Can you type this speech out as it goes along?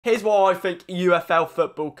Here's why I think UFL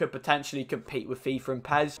football could potentially compete with FIFA and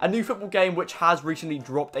PES. A new football game which has recently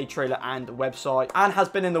dropped a trailer and a website and has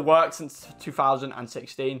been in the works since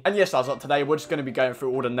 2016. And yes, lads, today we're just going to be going through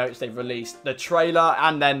all the notes they've released, the trailer,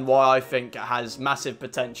 and then why I think it has massive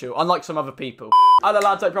potential, unlike some other people. Hello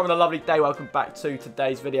lads, hope you're having a lovely day. Welcome back to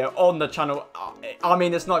today's video on the channel. I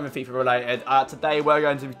mean, it's not even FIFA related. Today we're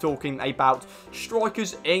going to be talking about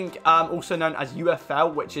strikerz Inc., also known as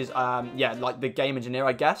UFL, which is, yeah, like the game engineer,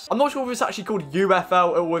 I guess. I'm not sure if it's actually called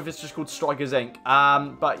UFL or if it's just called strikerz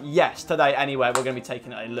Inc. But yes, today anyway, we're going to be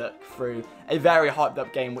taking a look through a very hyped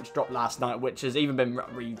up game which dropped last night, which has even been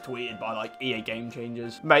retweeted by like EA Game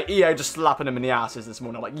Changers. Mate, EA just slapping them in the asses this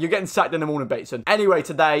morning. Like, you're getting sacked in the morning, Bateson. Anyway,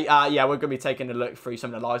 today, yeah, we're going to be taking a look through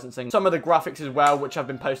some of the licensing, some of the graphics as well, which have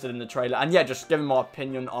been posted in the trailer. And yeah, just giving my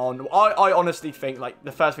opinion on, I honestly think, like,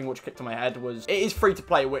 the first thing which clicked on my head was, it is free to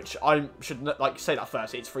play, which I should, like, say that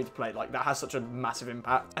first. It's free to play. Like, that has such a massive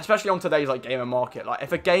impact, especially on today's, like, gamer market. Like,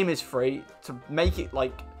 if a game is free, to make it,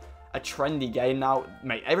 like, a trendy game now,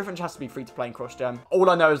 mate, everything has to be free to play in cross-gen. All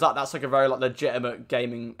I know is that that's like a very like legitimate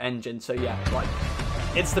gaming engine. So yeah, like,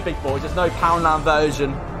 it's the big boys. There's no Poundland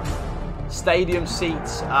version, stadium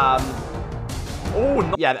seats.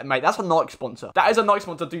 Oh, yeah, mate, that's a Nike sponsor. That is a Nike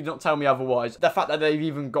sponsor. Do not tell me otherwise. The fact that they've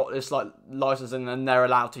even got this, like, licensing and they're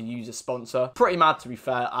allowed to use a sponsor. Pretty mad, to be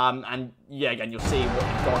fair. And, yeah, again, you'll see what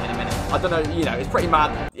you've got in a minute. I don't know, you know, it's pretty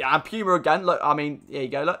mad. Yeah, and Puma again. Look, I mean, here you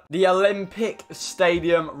go, look. The Olympic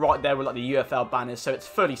Stadium right there with, like, the UFL banners. So it's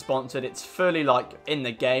fully sponsored. It's fully, like, in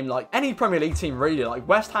the game. Like, any Premier League team, really. Like,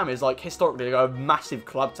 West Ham is, like, historically a massive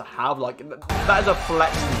club to have. Like, that is a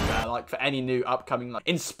flex there, like, for any new upcoming, like,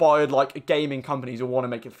 inspired, like, gaming companies who want to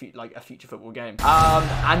make a future football game.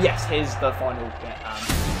 And yes, here's the final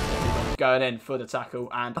bit. Going in for the tackle,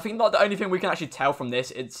 and I think like the only thing we can actually tell from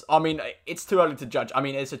this, I mean, it's too early to judge. I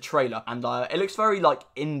mean, it's a trailer, and it looks very like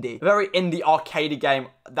very indie arcade game.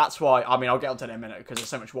 That's why, I mean, I'll get onto that in a minute because there's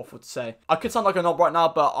so much waffle to say. I could sound like a knob right now,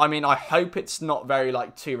 but I mean, I hope it's not very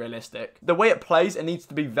like too realistic. The way it plays, it needs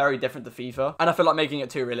to be very different to FIFA, and I feel like making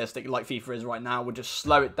it too realistic like FIFA is right now would just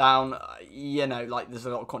slow it down. You know, like there's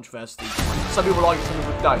a lot of controversy. Some people like it, some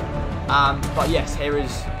people don't. But yes, here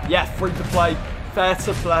is, yeah, free to play, fair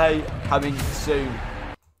to play, coming soon.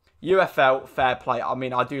 UFL, fair play. I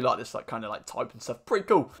mean, I do like this like kind of like type and stuff. Pretty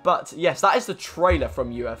cool. But yes, that is the trailer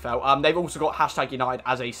from UFL. They've also got #United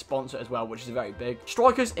as a sponsor as well, which is very big.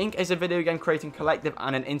 strikerz Inc. is a video game creating collective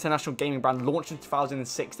and an international gaming brand launched in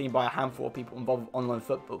 2016 by a handful of people involved with online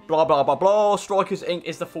football. Blah, blah, blah, blah. strikerz Inc.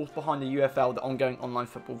 is the force behind the UFL, the ongoing online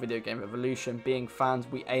football video game revolution. Being fans,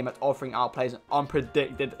 we aim at offering our players an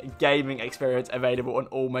unpredicted gaming experience available on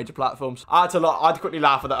all major platforms. I had to quickly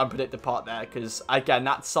laugh at the unpredicted part there because, again,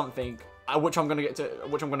 that's something which I'm gonna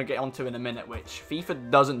get onto in a minute, which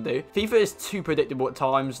FIFA doesn't do. FIFA is too predictable at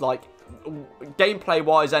times, like gameplay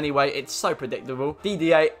wise anyway. It's so predictable.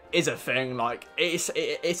 DDA is a thing, like it's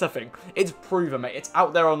a thing. It's proven, mate. It's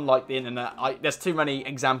out there on like the internet. There's too many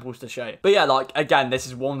examples to show. But yeah, like again, this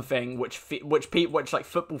is one thing which like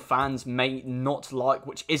football fans may not like,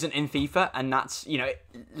 which isn't in FIFA, and that's, you know,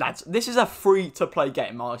 lads, this is a free to play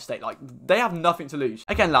game. My state, like they have nothing to lose.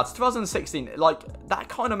 Again, lads, 2016, like that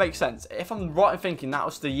kind of makes sense. If I'm right in thinking that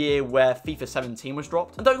was the year where FIFA 17 was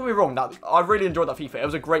dropped. And don't get me wrong, that I really enjoyed that FIFA. It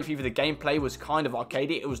was a great FIFA. The gameplay was kind of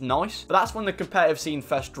arcadey. It was nice. But that's when the competitive scene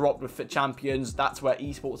first dropped with Fit Champions. That's where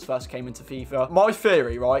esports first came into FIFA. My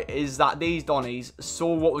theory, right, is that these Donnies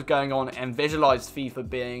saw what was going on and visualized FIFA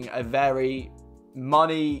being a very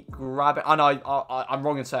money grabbing. And I'm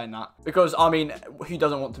wrong in saying that, because I mean, who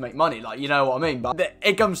doesn't want to make money? Like, you know what I mean? But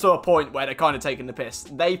it comes to a point where they're kind of taking the piss.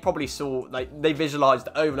 They probably saw, like, they visualized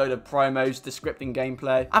the overload of promos, the scripting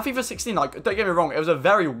gameplay. And FIFA 16, like, don't get me wrong, it was a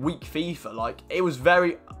very weak FIFA. Like, it was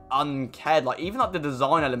very uncared. Like, even like the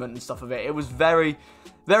design element and stuff of it, it was very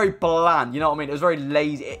bland, you know what I mean? It was very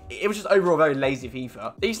lazy. It was just overall very lazy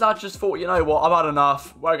FIFA. These lads just thought, you know what, I've had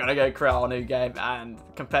enough. We're going to go create our new game and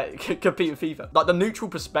compete with FIFA. Like, the neutral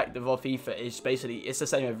perspective of FIFA is basically, it's the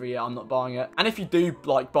same every year. I'm not buying it. And if you do,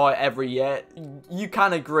 like, buy it every year, you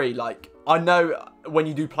can agree, like, I know when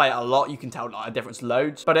you do play it a lot, you can tell like a difference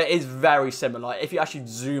loads, but it is very similar. Like, if you actually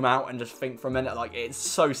zoom out and just think for a minute, like it's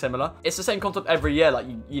so similar. It's the same concept every year. Like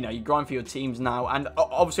you know, you grind for your teams now, and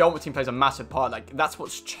obviously Ultimate Team plays a massive part. Like that's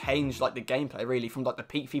what's changed like the gameplay really from like the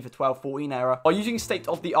peak FIFA 12-14 era. By using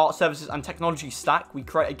state-of-the-art services and technology stack, we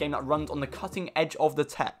create a game that runs on the cutting edge of the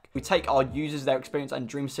tech. We take our users, their experience and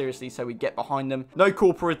dreams seriously, so we get behind them. No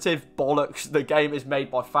corporative bollocks. The game is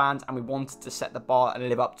made by fans, and we wanted to set the bar and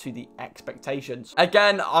live up to the expectations.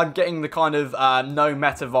 Again, I'm getting the kind of no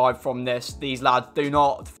meta vibe from this. These lads do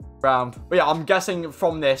not round. But yeah, I'm guessing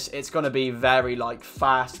from this, it's going to be very like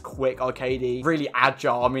fast, quick, arcadey, really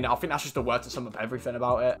agile. I mean, I think that's just a word to sum up everything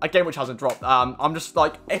about it. A game which hasn't dropped. I'm just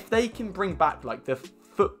like, if they can bring back like the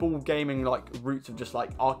football gaming like roots of just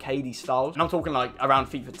like arcadey styles, and I'm talking like around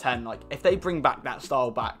FIFA 10, like if they bring back that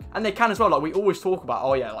style back, and they can as well, like we always talk about,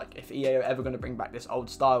 oh yeah, like if EA are ever going to bring back this old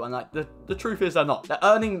style, and like the truth is they're not. They're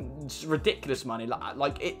earning ridiculous money,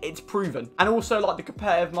 like it's proven. And also like the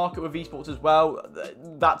competitive market with esports as well,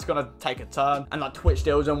 that's going to take a turn, and like Twitch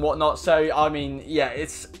deals and whatnot. So I mean, yeah,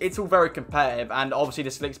 it's all very competitive, and obviously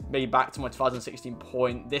this links me back to my 2016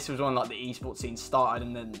 point. This was when like the esports scene started,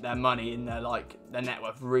 and then their money and their net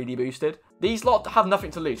worth really boosted. These lot have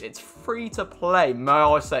nothing to lose. It's free to play, may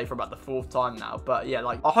I say, for about the 4th time now. But yeah,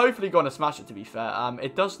 like I'm hopefully going to smash it, to be fair.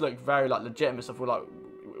 It does look very like legitimate stuff with like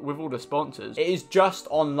with all the sponsors. It is just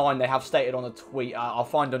online, they have stated on a tweet. I'll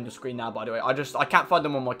find on the screen now, by the way. I can't find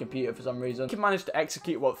them on my computer for some reason. You can manage to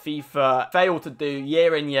execute what FIFA failed to do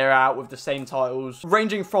year in, year out with the same titles,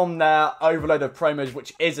 ranging from their overload of promos,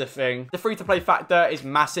 which is a thing. The free-to-play factor is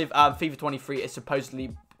massive. FIFA 23 is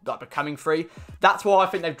supposedly like becoming free. That's why I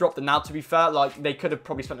think they've dropped it now, to be fair. Like they could have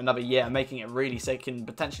probably spent another year making it really sick and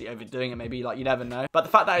potentially overdoing it, maybe, like you never know. But the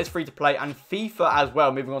fact that it's free to play, and FIFA as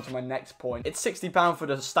well, moving on to my next point, it's £60 for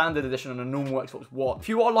the standard edition on a normal Xbox One. If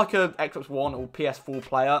you are like a Xbox One or PS4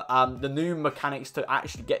 player, the new mechanics to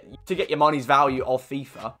actually get your money's value of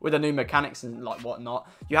FIFA with the new mechanics and like whatnot,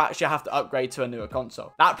 you actually have to upgrade to a newer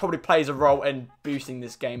console. That probably plays a role in boosting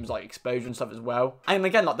this game's like exposure and stuff as well. And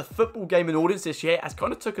again, like the football gaming audience this year has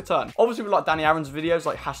kind of took a turn. Obviously with like Danny Aaron's videos,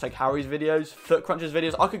 like #Harry's videos, Foot Cruncher's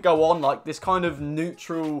videos, I could go on like this kind of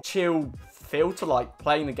neutral, chill feel to like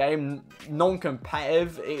playing the game,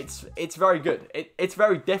 non-competitive. It's very good. It's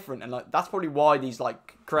very different, and like that's probably why these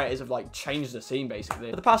like creators have like changed the scene basically.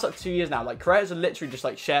 For the past like 2 years now, like creators are literally just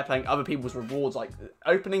like share playing other people's rewards, like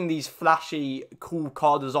opening these flashy, cool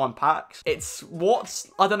card design packs.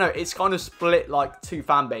 I don't know, it's kind of split like 2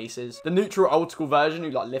 fan bases. The neutral old school version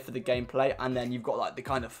who like live for the gameplay, and then you've got like the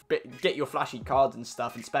kind of get your flashy cards and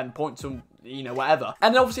stuff and spend points on, you know, whatever.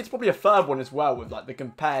 And then obviously it's probably a third one as well with like the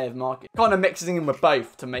competitive market, kind of mixing in with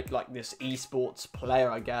both to make like this esports player,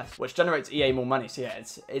 I guess, which generates EA more money. So yeah,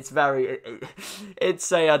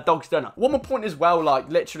 it's a dog's dinner. One more point as well, like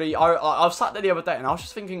literally I was sat there the other day and I was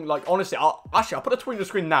just thinking, like honestly, I'll put a tweet on the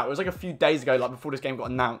screen now. It was like a few days ago, like before this game got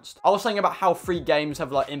announced. I was saying about how free games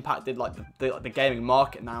have like impacted like the gaming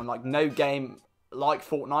market now, and like no game like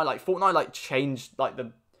Fortnite like changed like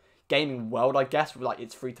the gaming world, I guess, with like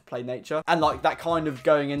its free-to-play nature, and like that kind of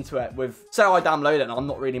going into it with, say I download it and I'm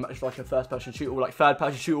not really much like a first-person shooter or like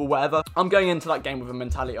third-person shooter or whatever, I'm going into that game with a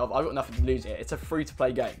mentality of I've got nothing to lose here. It's a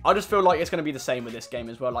free-to-play game. I just feel like it's going to be the same with this game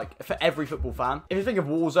as well, like for every football fan. If you think of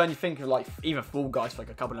Warzone, you think of like even Fall Guys for like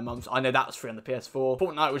a couple of months. I know that was free on the PS4.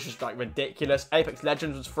 Fortnite was just like ridiculous. Apex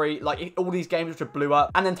Legends was free. Like all these games which blew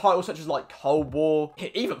up, and then titles such as like Cold War,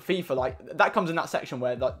 even FIFA, like that comes in that section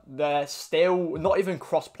where like they're still not even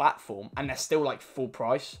cross-platform, and they're still like full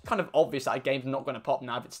price. Kind of obvious that a game's not going to pop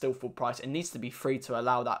now if it's still full price. It needs to be free to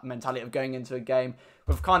allow that mentality of going into a game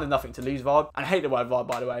with kind of nothing to lose vibe. And I hate the word vibe,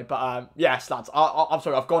 by the way, but yes, lads, I'm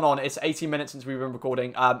sorry, I've gone on. It's 18 minutes since we've been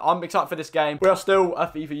recording. I'm excited for this game. We are still a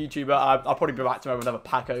FIFA YouTuber. I'll probably be back tomorrow with another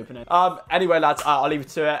pack opening. Anyway, lads, I'll leave it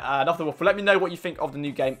to it. Enough of the waffle. Let me know what you think of the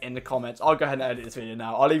new game in the comments. I'll go ahead and edit this video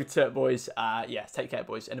now. I'll leave it to it, boys. Yeah, take care,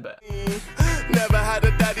 boys. In a bit. Never had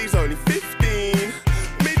a daddy's only 15.